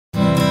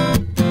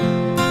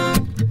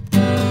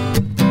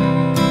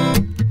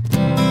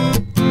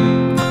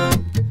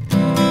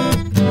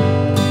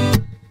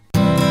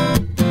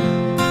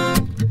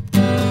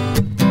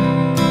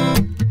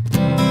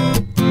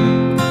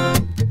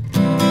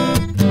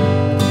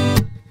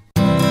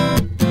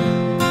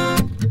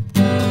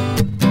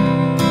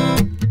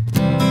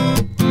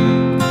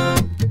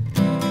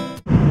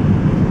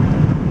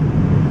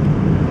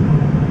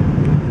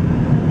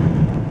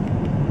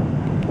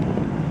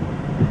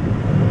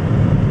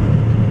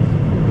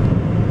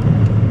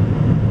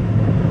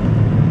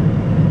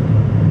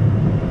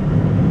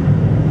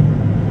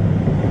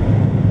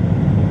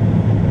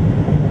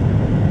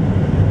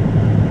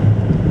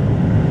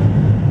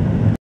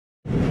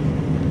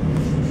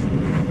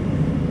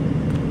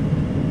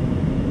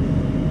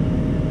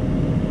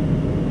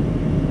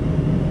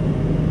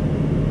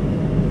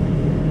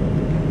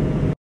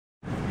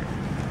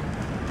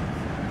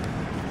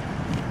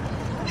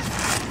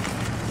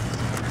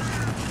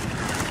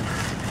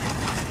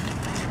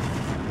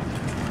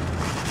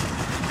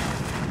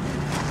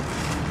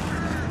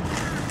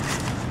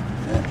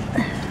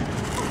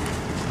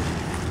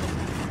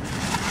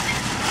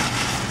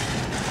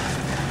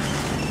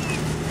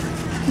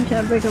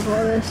gotta break up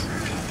all this.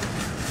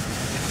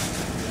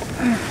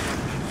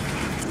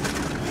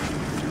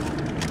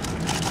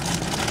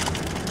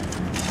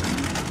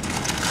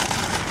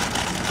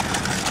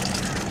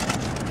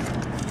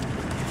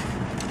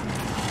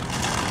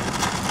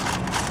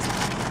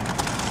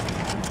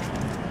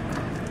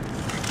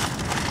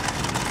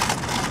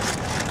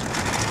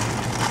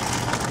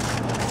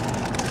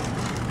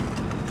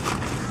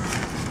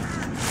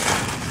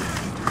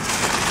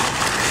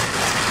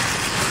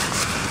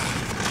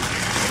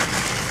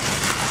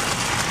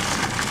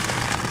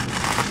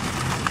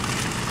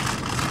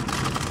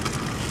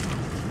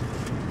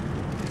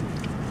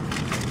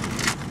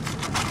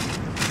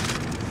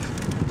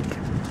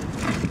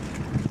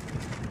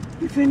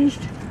 You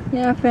finished?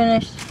 Yeah, I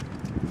finished.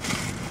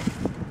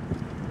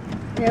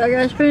 Yeah, I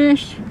guys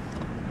finished.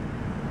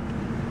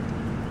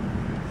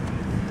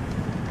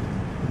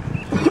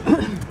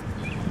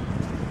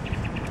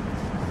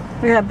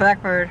 We got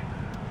Blackbird.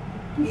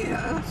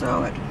 Yeah, I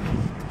saw it.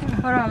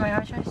 Hold on, man. I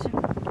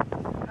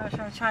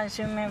was trying to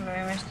zoom in, but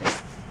I missed it.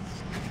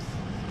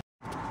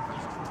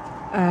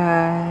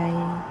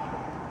 I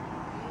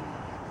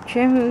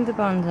trimmed the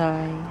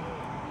bonsai.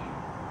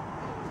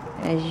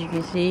 As you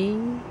can see,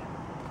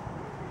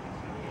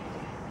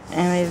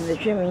 I made the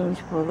trimmings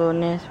for a little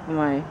nest for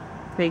my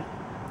big,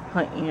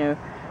 you know,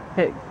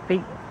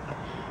 big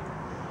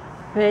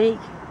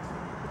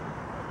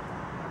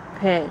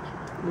pet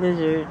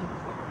lizard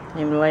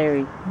named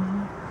Larry.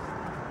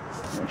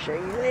 I'll show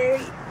you Larry.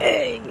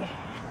 Hey!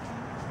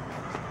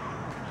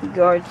 He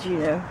guards, you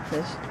know,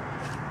 this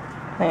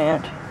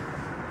plant.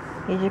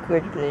 He's a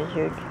good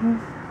lizard.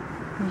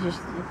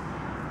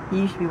 He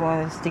used to be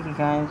one of the sticky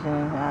kinds,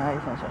 and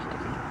he's not so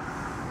sticky.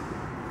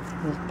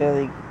 His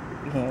belly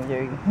became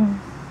dirty.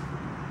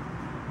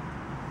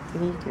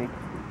 But he's good.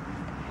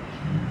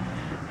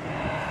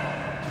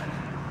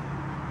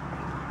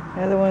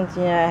 The other ones,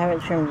 yeah, I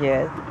haven't trimmed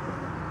yet.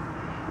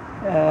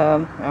 I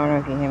don't know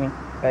if you can hear me,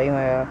 but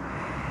anyway,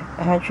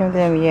 I haven't trimmed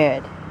them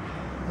yet.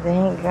 They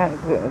ain't got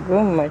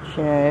grown much,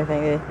 you know. I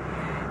think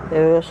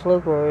they're little slow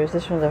growers.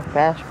 This one's a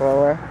fast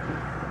grower.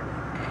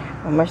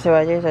 And most of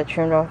what I did is I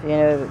trimmed off, you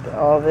know,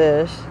 all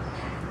this,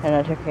 and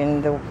I took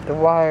in the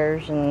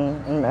wires,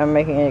 and I'm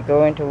making it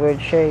go into weird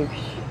shapes.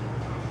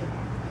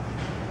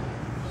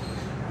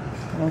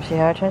 Let me see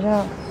how it turns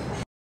out.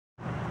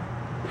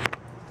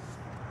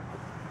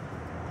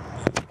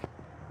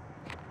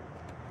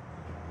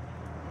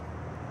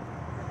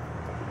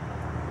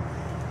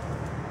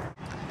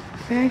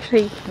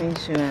 Let me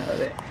zoom out a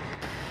bit.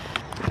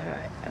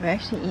 I've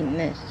actually eaten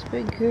this. It's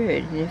pretty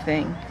good, the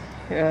thing.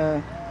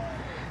 But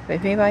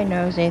if anybody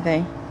knows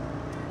anything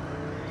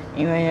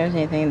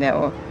that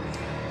will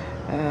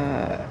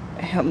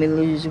help me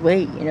lose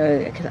weight, you know,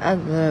 because I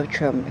love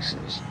trail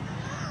mixes.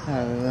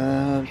 I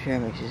love trail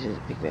mixes. It's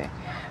a big bag.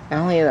 I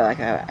only eat like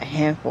a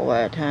handful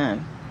at a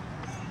time.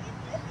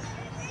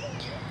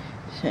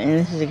 So, and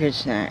this is a good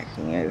snack.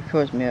 You know, it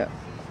fills me up.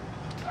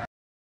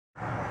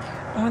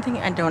 One thing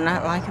I do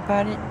not like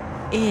about it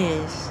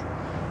is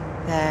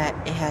that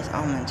it has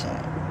almonds in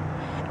it.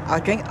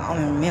 I'll drink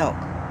almond milk,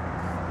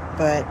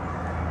 but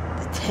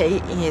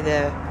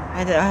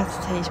I don't have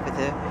to taste, but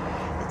the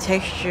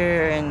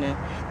texture and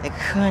the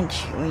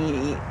crunch when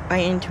you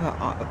bite into a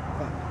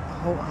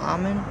whole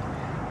almond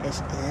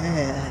is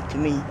to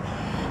me.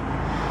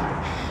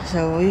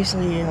 So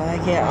usually, you know, I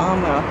get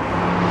almond,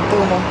 I'll throw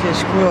them off to the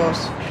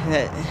squirrels.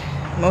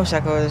 That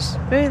motorcycle is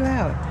very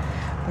loud,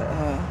 but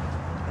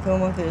throw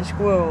them off to the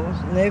squirrels,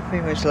 and they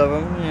pretty much love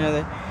them. You know,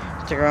 they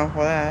stick around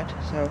for that.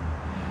 So,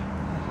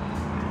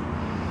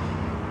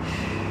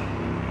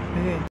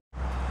 okay.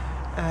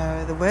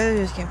 The weather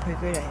is getting pretty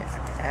good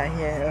out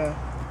here.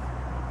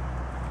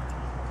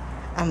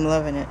 I'm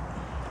loving it.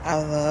 I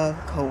love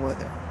cold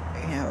weather.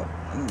 You know,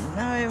 I'm not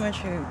very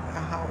much a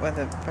hot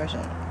weather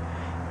person.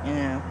 You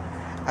know,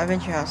 I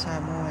venture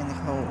outside more in the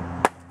cold.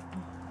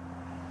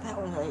 That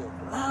was a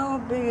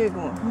loud, big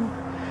one.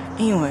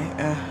 Anyway,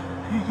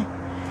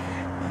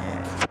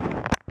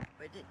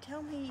 but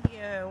tell me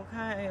what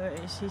kind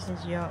of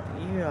seasons you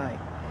like.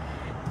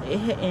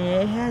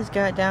 It has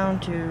got down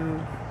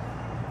to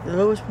the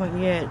lowest point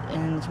yet,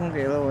 and it's won't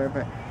get lower,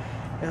 but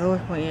the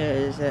lowest point yet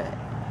is at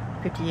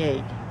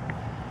 58.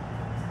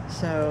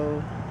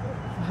 So,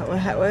 what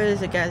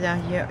has it got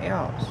down here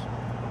else?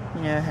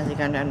 You know, has it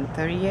gone down to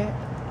 30 yet?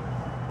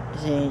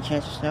 Is there any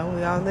chance of snow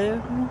where y'all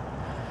live?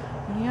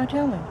 You know,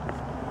 tell me.